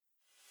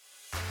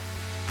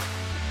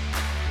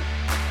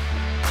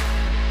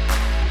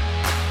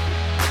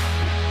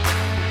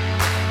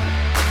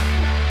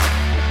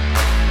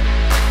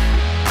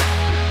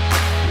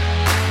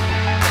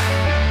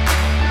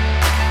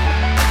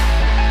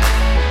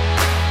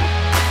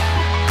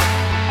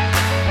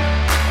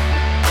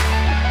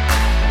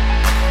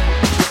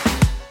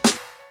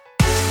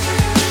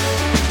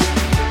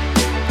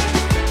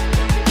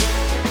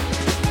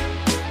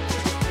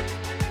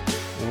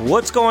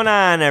What's going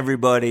on,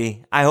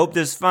 everybody? I hope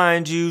this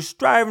finds you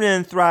striving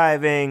and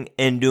thriving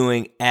and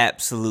doing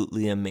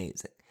absolutely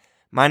amazing.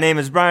 My name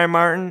is Brian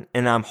Martin,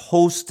 and I'm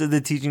host of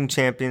the Teaching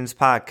Champions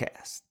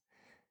podcast.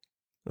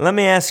 Let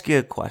me ask you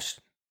a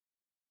question.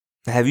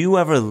 Have you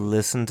ever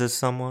listened to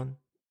someone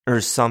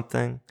or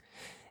something,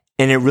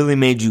 and it really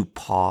made you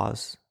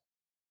pause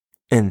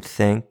and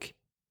think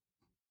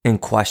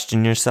and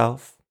question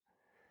yourself?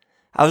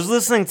 I was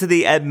listening to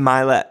the Ed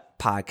Mylett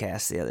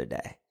podcast the other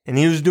day, and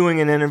he was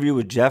doing an interview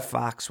with Jeff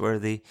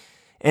Foxworthy.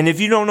 And if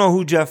you don't know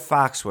who Jeff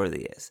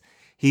Foxworthy is,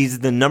 he's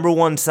the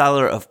 #1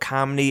 seller of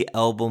comedy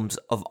albums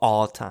of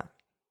all time.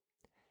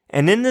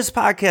 And in this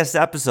podcast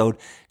episode,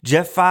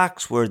 Jeff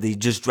Foxworthy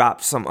just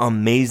dropped some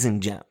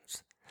amazing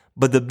gems.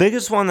 But the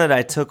biggest one that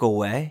I took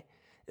away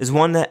is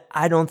one that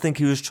I don't think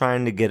he was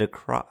trying to get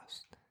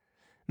across.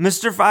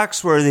 Mr.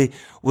 Foxworthy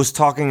was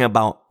talking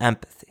about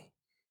empathy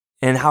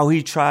and how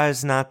he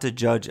tries not to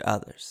judge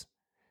others.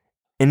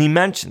 And he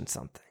mentioned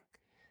something.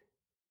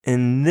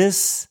 And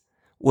this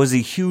was a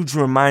huge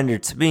reminder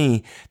to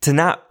me to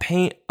not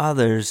paint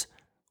others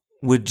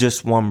with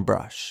just one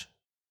brush.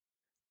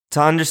 To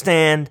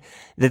understand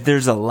that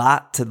there's a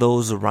lot to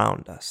those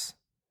around us.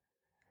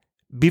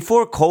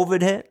 Before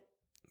COVID hit,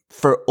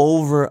 for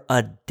over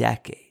a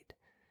decade,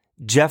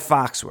 Jeff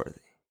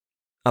Foxworthy,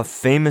 a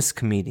famous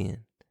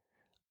comedian,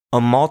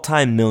 a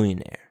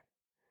multi-millionaire,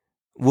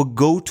 would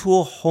go to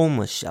a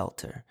homeless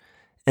shelter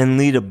and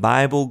lead a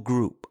Bible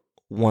group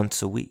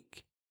once a week.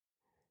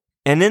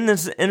 And in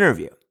this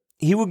interview,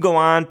 he would go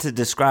on to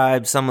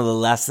describe some of the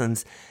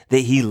lessons that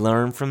he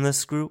learned from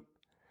this group.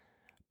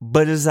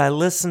 But as I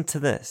listened to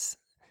this,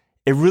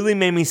 it really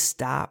made me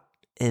stop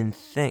and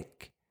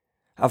think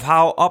of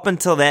how up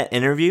until that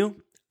interview,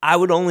 I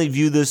would only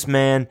view this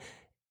man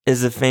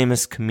as a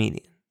famous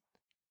comedian.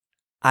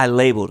 I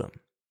labeled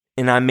him,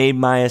 and I made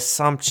my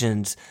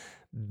assumptions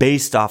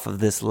based off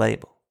of this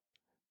label.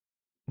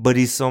 But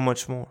he's so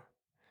much more.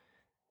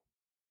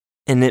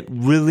 And it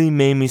really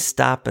made me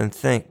stop and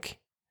think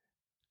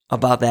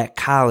about that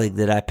colleague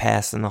that I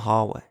passed in the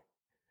hallway,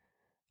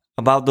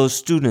 about those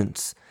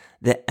students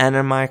that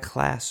enter my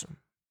classroom.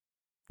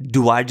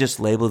 Do I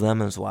just label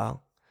them as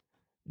well?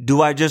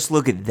 Do I just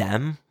look at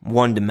them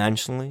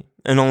one-dimensionally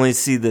and only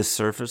see the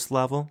surface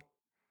level?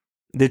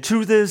 The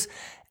truth is,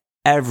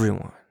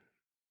 everyone,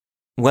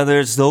 whether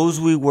it's those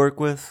we work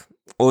with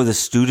or the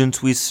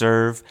students we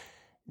serve,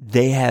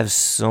 they have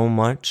so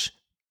much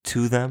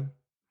to them.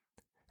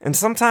 And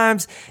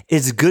sometimes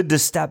it's good to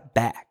step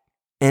back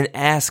and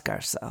ask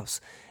ourselves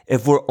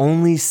if we're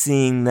only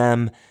seeing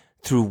them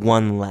through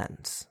one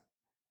lens.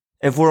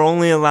 If we're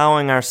only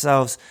allowing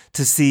ourselves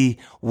to see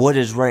what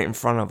is right in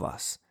front of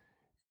us.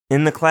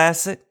 In the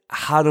classic,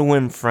 How to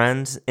Win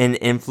Friends and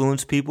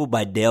Influence People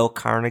by Dale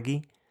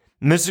Carnegie,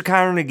 Mr.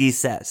 Carnegie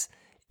says,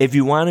 if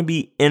you want to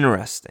be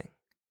interesting,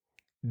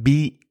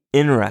 be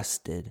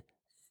interested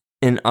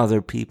in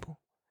other people.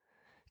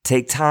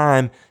 Take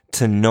time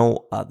to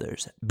know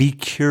others. Be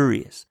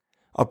curious.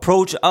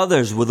 Approach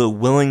others with a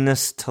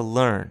willingness to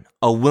learn,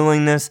 a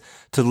willingness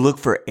to look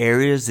for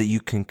areas that you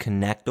can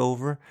connect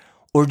over,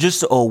 or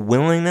just a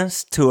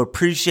willingness to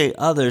appreciate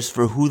others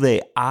for who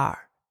they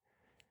are.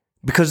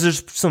 Because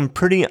there's some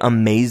pretty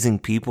amazing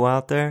people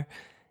out there,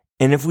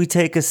 and if we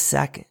take a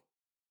second,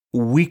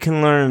 we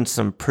can learn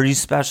some pretty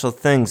special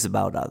things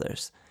about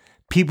others.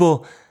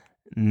 People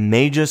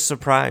may just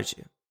surprise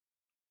you.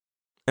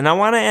 And I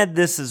want to add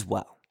this as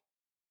well.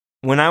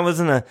 When I was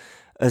an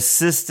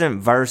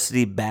assistant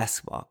varsity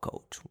basketball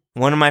coach,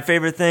 one of my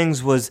favorite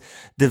things was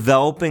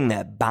developing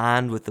that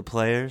bond with the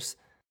players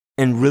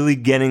and really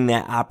getting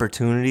that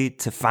opportunity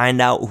to find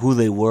out who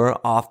they were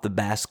off the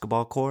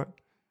basketball court.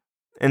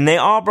 And they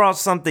all brought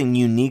something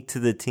unique to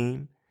the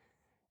team.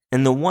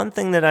 And the one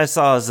thing that I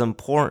saw as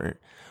important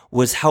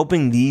was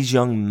helping these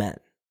young men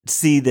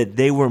see that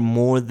they were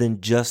more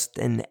than just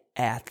an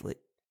athlete.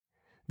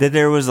 That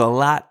there was a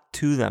lot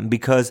to them,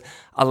 because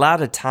a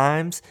lot of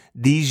times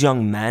these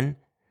young men,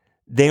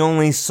 they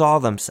only saw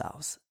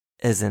themselves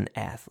as an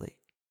athlete.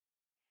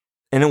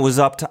 And it was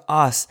up to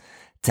us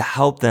to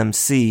help them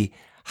see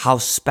how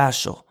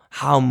special,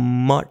 how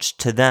much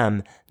to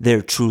them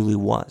there truly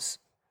was.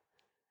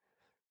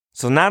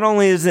 So not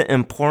only is it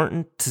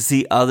important to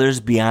see others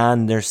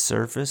beyond their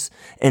surface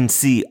and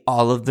see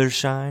all of their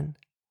shine,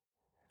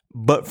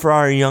 but for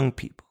our young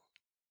people,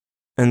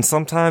 and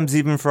sometimes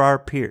even for our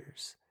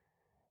peers,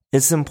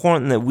 it's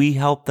important that we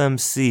help them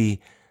see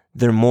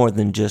they're more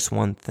than just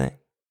one thing.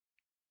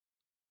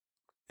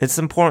 It's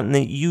important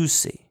that you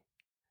see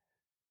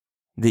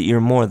that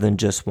you're more than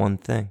just one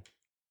thing.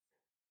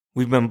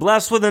 We've been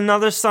blessed with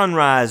another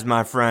sunrise,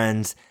 my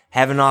friends.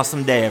 Have an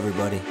awesome day,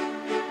 everybody.